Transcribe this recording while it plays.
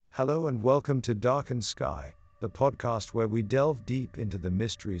Hello and welcome to Darkened Sky, the podcast where we delve deep into the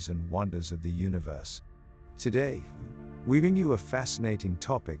mysteries and wonders of the universe. Today, we bring you a fascinating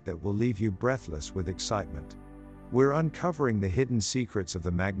topic that will leave you breathless with excitement. We're uncovering the hidden secrets of the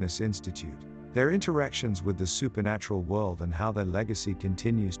Magnus Institute, their interactions with the supernatural world, and how their legacy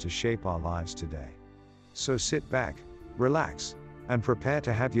continues to shape our lives today. So sit back, relax, and prepare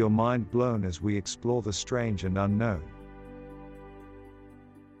to have your mind blown as we explore the strange and unknown.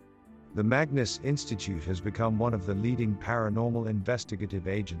 The Magnus Institute has become one of the leading paranormal investigative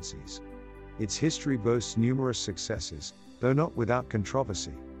agencies. Its history boasts numerous successes, though not without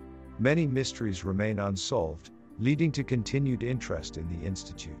controversy. Many mysteries remain unsolved, leading to continued interest in the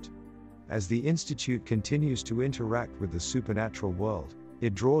Institute. As the Institute continues to interact with the supernatural world,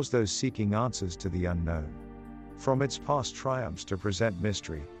 it draws those seeking answers to the unknown. From its past triumphs to present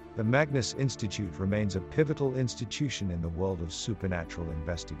mystery, the Magnus Institute remains a pivotal institution in the world of supernatural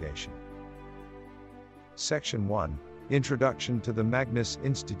investigation. Section 1: Introduction to the Magnus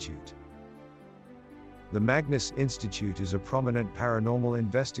Institute. The Magnus Institute is a prominent paranormal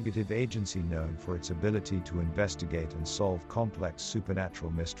investigative agency known for its ability to investigate and solve complex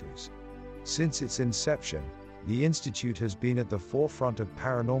supernatural mysteries. Since its inception, the Institute has been at the forefront of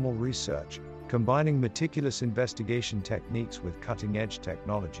paranormal research, combining meticulous investigation techniques with cutting-edge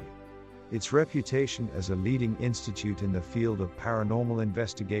technology. Its reputation as a leading institute in the field of paranormal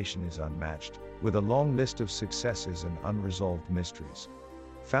investigation is unmatched, with a long list of successes and unresolved mysteries.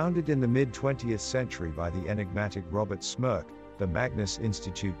 Founded in the mid-20th century by the enigmatic Robert Smirk, the Magnus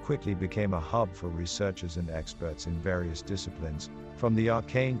Institute quickly became a hub for researchers and experts in various disciplines, from the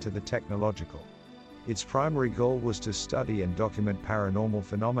arcane to the technological. Its primary goal was to study and document paranormal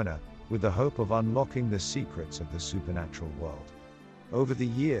phenomena, with the hope of unlocking the secrets of the supernatural world. Over the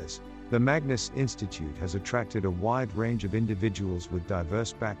years, the Magnus Institute has attracted a wide range of individuals with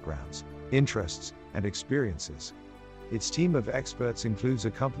diverse backgrounds, interests, and experiences. Its team of experts includes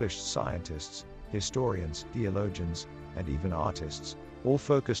accomplished scientists, historians, theologians, and even artists, all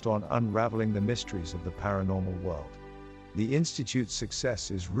focused on unraveling the mysteries of the paranormal world. The Institute's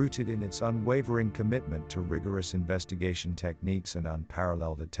success is rooted in its unwavering commitment to rigorous investigation techniques and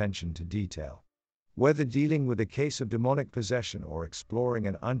unparalleled attention to detail. Whether dealing with a case of demonic possession or exploring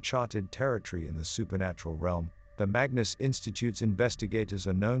an uncharted territory in the supernatural realm, the Magnus Institute's investigators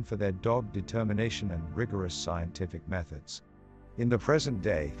are known for their dogged determination and rigorous scientific methods. In the present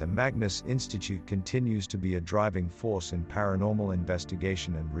day, the Magnus Institute continues to be a driving force in paranormal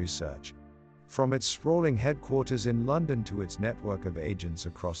investigation and research. From its sprawling headquarters in London to its network of agents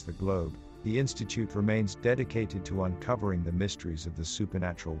across the globe, the Institute remains dedicated to uncovering the mysteries of the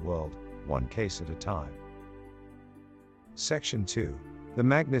supernatural world, one case at a time. Section 2: The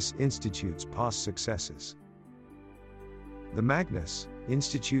Magnus Institute's past successes. The Magnus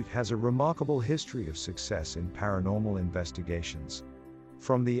Institute has a remarkable history of success in paranormal investigations.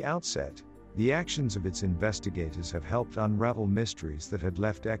 From the outset, the actions of its investigators have helped unravel mysteries that had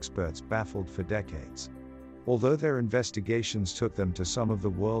left experts baffled for decades. Although their investigations took them to some of the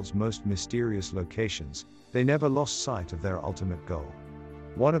world's most mysterious locations, they never lost sight of their ultimate goal.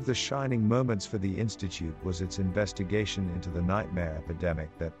 One of the shining moments for the Institute was its investigation into the nightmare epidemic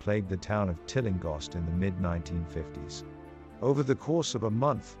that plagued the town of Tillinghast in the mid-1950s. Over the course of a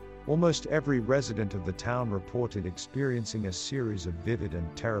month, almost every resident of the town reported experiencing a series of vivid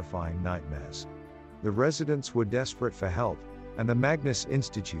and terrifying nightmares. The residents were desperate for help, and the Magnus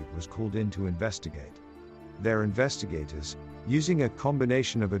Institute was called in to investigate. Their investigators, using a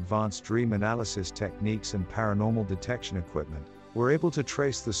combination of advanced dream analysis techniques and paranormal detection equipment, were able to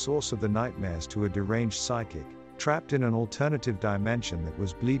trace the source of the nightmares to a deranged psychic, trapped in an alternative dimension that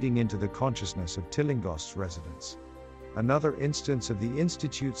was bleeding into the consciousness of Tillinghast's residents. Another instance of the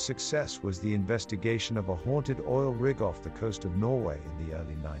Institute's success was the investigation of a haunted oil rig off the coast of Norway in the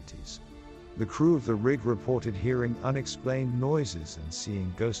early 90s. The crew of the rig reported hearing unexplained noises and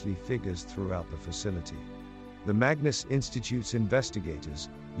seeing ghostly figures throughout the facility. The Magnus Institute's investigators,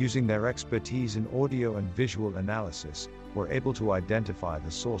 using their expertise in audio and visual analysis, were able to identify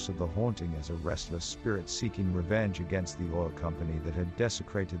the source of the haunting as a restless spirit seeking revenge against the oil company that had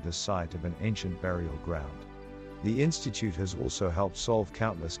desecrated the site of an ancient burial ground. The Institute has also helped solve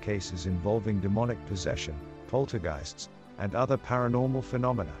countless cases involving demonic possession, poltergeists, and other paranormal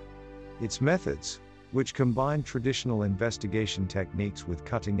phenomena. Its methods, which combine traditional investigation techniques with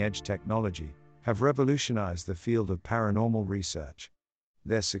cutting-edge technology, have revolutionized the field of paranormal research.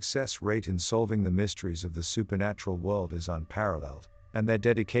 Their success rate in solving the mysteries of the supernatural world is unparalleled, and their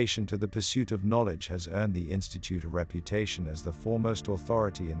dedication to the pursuit of knowledge has earned the Institute a reputation as the foremost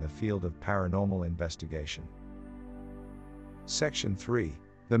authority in the field of paranormal investigation. Section 3: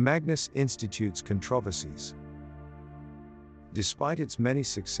 The Magnus Institute's controversies. Despite its many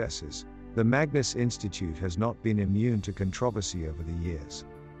successes, the Magnus Institute has not been immune to controversy over the years.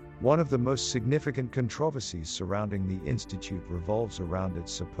 One of the most significant controversies surrounding the Institute revolves around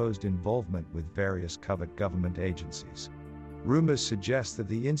its supposed involvement with various covert government agencies. Rumors suggest that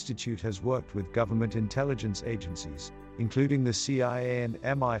the Institute has worked with government intelligence agencies, including the CIA and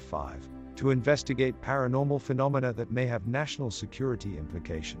MI5, to investigate paranormal phenomena that may have national security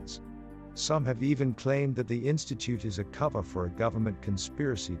implications. Some have even claimed that the Institute is a cover for a government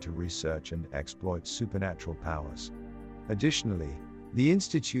conspiracy to research and exploit supernatural powers. Additionally, the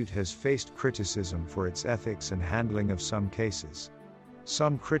Institute has faced criticism for its ethics and handling of some cases.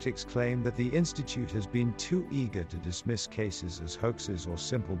 Some critics claim that the Institute has been too eager to dismiss cases as hoaxes or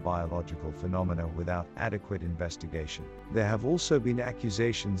simple biological phenomena without adequate investigation. There have also been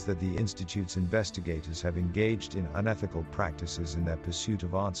accusations that the Institute's investigators have engaged in unethical practices in their pursuit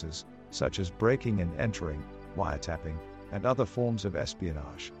of answers, such as breaking and entering, wiretapping, and other forms of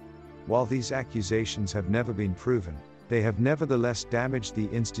espionage. While these accusations have never been proven, they have nevertheless damaged the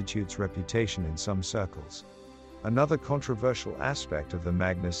Institute's reputation in some circles. Another controversial aspect of the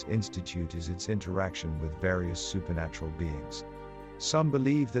Magnus Institute is its interaction with various supernatural beings. Some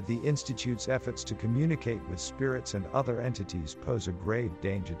believe that the Institute's efforts to communicate with spirits and other entities pose a grave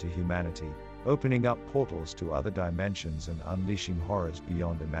danger to humanity, opening up portals to other dimensions and unleashing horrors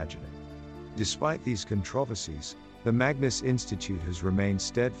beyond imagining. Despite these controversies, the Magnus Institute has remained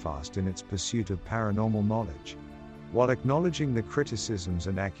steadfast in its pursuit of paranormal knowledge. While acknowledging the criticisms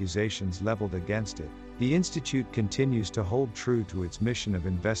and accusations leveled against it, the Institute continues to hold true to its mission of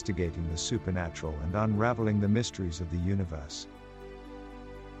investigating the supernatural and unraveling the mysteries of the universe.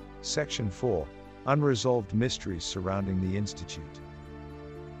 Section 4. Unresolved mysteries surrounding the Institute.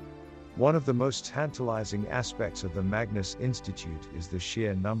 One of the most tantalizing aspects of the Magnus Institute is the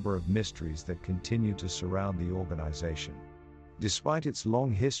sheer number of mysteries that continue to surround the organization. Despite its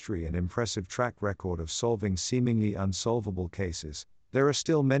long history and impressive track record of solving seemingly unsolvable cases, there are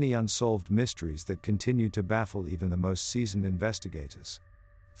still many unsolved mysteries that continue to baffle even the most seasoned investigators.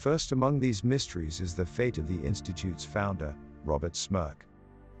 First among these mysteries is the fate of the Institute's founder, Robert Smirk.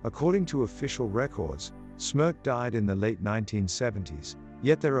 According to official records, Smirk died in the late 1970s,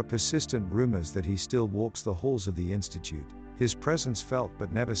 yet there are persistent rumors that he still walks the halls of the Institute, his presence felt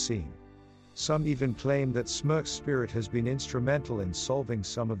but never seen. Some even claim that Smirk's spirit has been instrumental in solving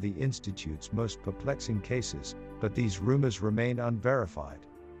some of the Institute's most perplexing cases, but these rumors remain unverified.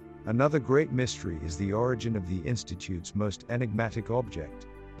 Another great mystery is the origin of the Institute's most enigmatic object,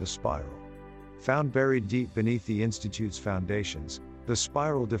 the spiral. Found buried deep beneath the Institute's foundations, the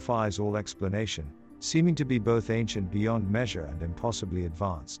spiral defies all explanation, seeming to be both ancient beyond measure and impossibly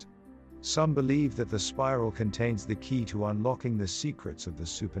advanced. Some believe that the spiral contains the key to unlocking the secrets of the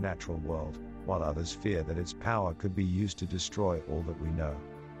supernatural world, while others fear that its power could be used to destroy all that we know.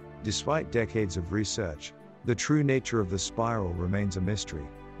 Despite decades of research, the true nature of the spiral remains a mystery,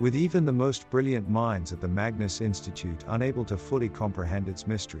 with even the most brilliant minds at the Magnus Institute unable to fully comprehend its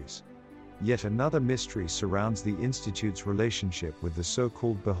mysteries. Yet another mystery surrounds the Institute's relationship with the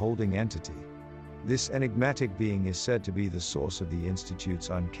so-called beholding entity. This enigmatic being is said to be the source of the Institute's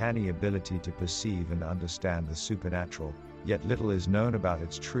uncanny ability to perceive and understand the supernatural, yet little is known about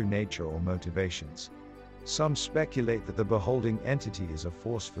its true nature or motivations. Some speculate that the beholding entity is a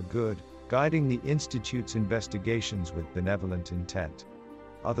force for good, guiding the Institute's investigations with benevolent intent.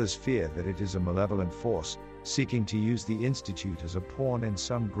 Others fear that it is a malevolent force, seeking to use the Institute as a pawn in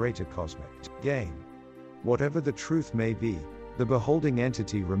some greater cosmic game. Whatever the truth may be, the beholding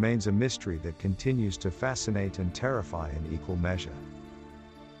entity remains a mystery that continues to fascinate and terrify in equal measure.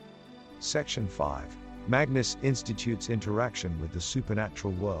 Section 5. Magnus Institute's interaction with the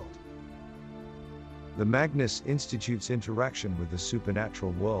supernatural world. The Magnus Institute's interaction with the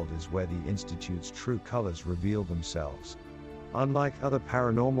supernatural world is where the Institute's true colors reveal themselves. Unlike other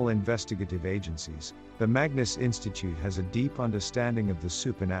paranormal investigative agencies, the Magnus Institute has a deep understanding of the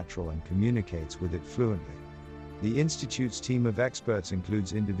supernatural and communicates with it fluently. The Institute's team of experts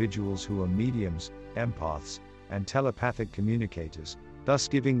includes individuals who are mediums, empaths, and telepathic communicators, thus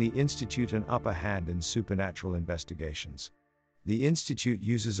giving the Institute an upper hand in supernatural investigations. The Institute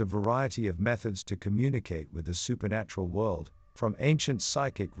uses a variety of methods to communicate with the supernatural world, from ancient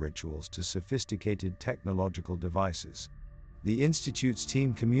psychic rituals to sophisticated technological devices. The Institute's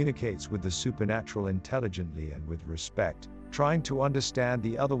team communicates with the supernatural intelligently and with respect, trying to understand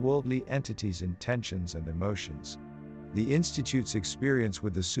the otherworldly entity's intentions and emotions. The Institute's experience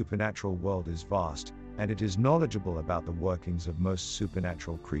with the supernatural world is vast, and it is knowledgeable about the workings of most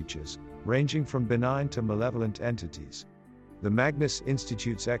supernatural creatures, ranging from benign to malevolent entities. The Magnus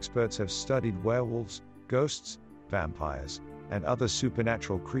Institute's experts have studied werewolves, ghosts, vampires, and other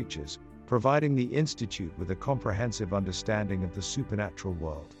supernatural creatures, providing the Institute with a comprehensive understanding of the supernatural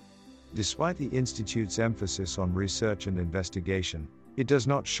world. Despite the Institute's emphasis on research and investigation, it does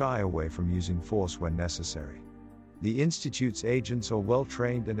not shy away from using force when necessary. The Institute's agents are well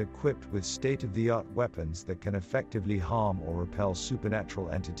trained and equipped with state-of-the-art weapons that can effectively harm or repel supernatural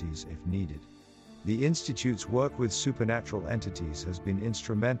entities if needed. The Institute's work with supernatural entities has been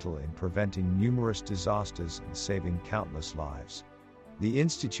instrumental in preventing numerous disasters and saving countless lives. The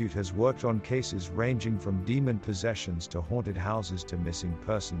Institute has worked on cases ranging from demon possessions to haunted houses to missing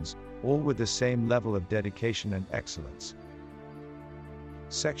persons, all with the same level of dedication and excellence.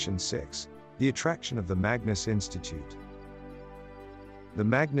 Section 6. The attraction of the Magnus Institute. The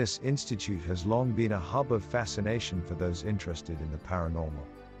Magnus Institute has long been a hub of fascination for those interested in the paranormal.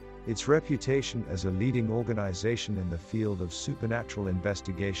 Its reputation as a leading organization in the field of supernatural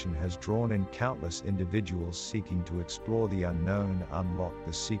investigation has drawn in countless individuals seeking to explore the unknown and unlock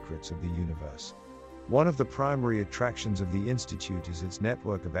the secrets of the universe. One of the primary attractions of the Institute is its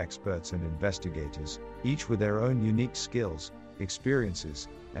network of experts and investigators, each with their own unique skills, experiences,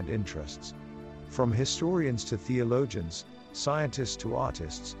 and interests. From historians to theologians, scientists to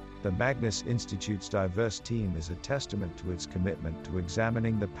artists, the Magnus Institute's diverse team is a testament to its commitment to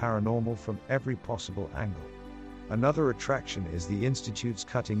examining the paranormal from every possible angle. Another attraction is the Institute's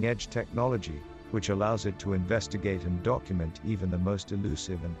cutting-edge technology, which allows it to investigate and document even the most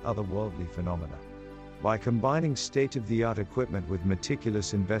elusive and otherworldly phenomena. By combining state-of-the-art equipment with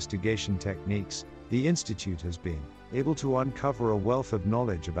meticulous investigation techniques, the Institute has been able to uncover a wealth of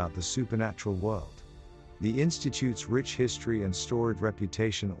knowledge about the supernatural world. The Institute's rich history and storied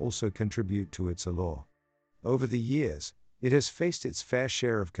reputation also contribute to its allure. Over the years, it has faced its fair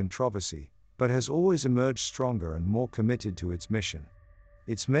share of controversy, but has always emerged stronger and more committed to its mission.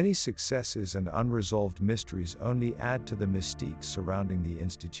 Its many successes and unresolved mysteries only add to the mystique surrounding the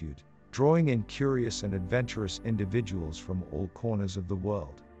Institute, drawing in curious and adventurous individuals from all corners of the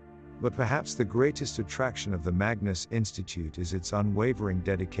world. But perhaps the greatest attraction of the Magnus Institute is its unwavering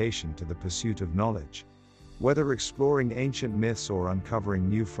dedication to the pursuit of knowledge. Whether exploring ancient myths or uncovering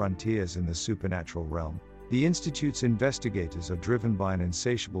new frontiers in the supernatural realm, the Institute's investigators are driven by an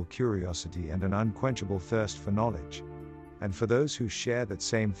insatiable curiosity and an unquenchable thirst for knowledge. And for those who share that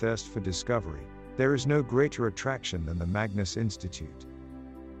same thirst for discovery, there is no greater attraction than the Magnus Institute.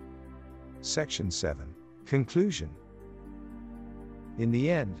 Section 7. Conclusion. In the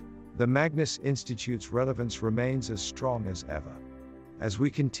end, the Magnus Institute's relevance remains as strong as ever. As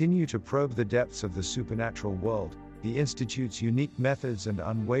we continue to probe the depths of the supernatural world, the Institute's unique methods and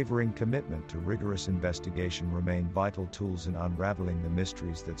unwavering commitment to rigorous investigation remain vital tools in unraveling the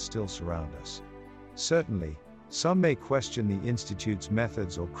mysteries that still surround us. Certainly, some may question the Institute's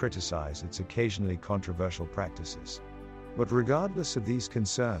methods or criticize its occasionally controversial practices. But regardless of these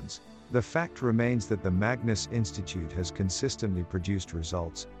concerns, the fact remains that the Magnus Institute has consistently produced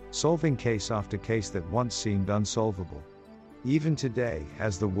results, solving case after case that once seemed unsolvable. Even today,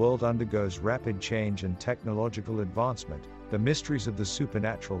 as the world undergoes rapid change and technological advancement, the mysteries of the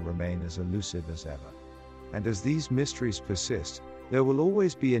supernatural remain as elusive as ever. And as these mysteries persist, there will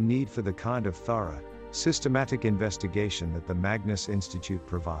always be a need for the kind of thorough, systematic investigation that the Magnus Institute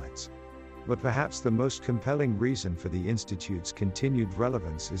provides. But perhaps the most compelling reason for the Institute's continued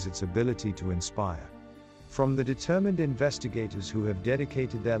relevance is its ability to inspire. From the determined investigators who have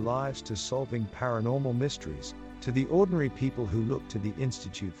dedicated their lives to solving paranormal mysteries, to the ordinary people who look to the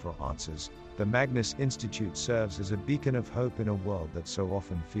Institute for answers, the Magnus Institute serves as a beacon of hope in a world that so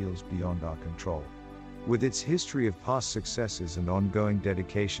often feels beyond our control. With its history of past successes and ongoing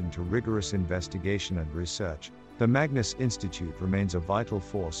dedication to rigorous investigation and research, the Magnus Institute remains a vital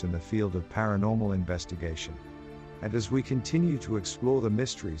force in the field of paranormal investigation. And as we continue to explore the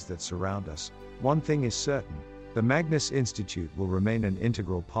mysteries that surround us, one thing is certain: the Magnus Institute will remain an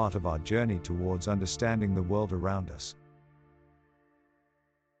integral part of our journey towards understanding the world around us.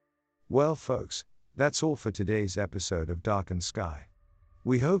 Well, folks, that's all for today's episode of Darkened Sky.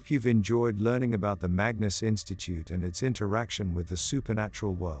 We hope you've enjoyed learning about the Magnus Institute and its interaction with the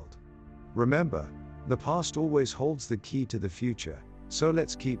supernatural world. Remember, the past always holds the key to the future, so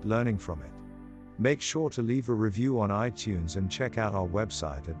let's keep learning from it. Make sure to leave a review on iTunes and check out our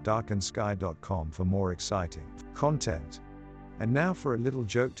website at darkendsky.com for more exciting content. And now for a little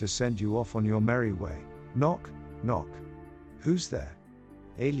joke to send you off on your merry way. Knock, knock. Who's there?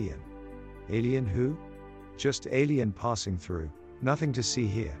 Alien. Alien who? Just alien passing through, nothing to see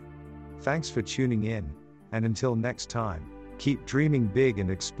here. Thanks for tuning in, and until next time, keep dreaming big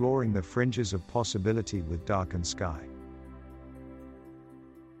and exploring the fringes of possibility with Darkened Sky.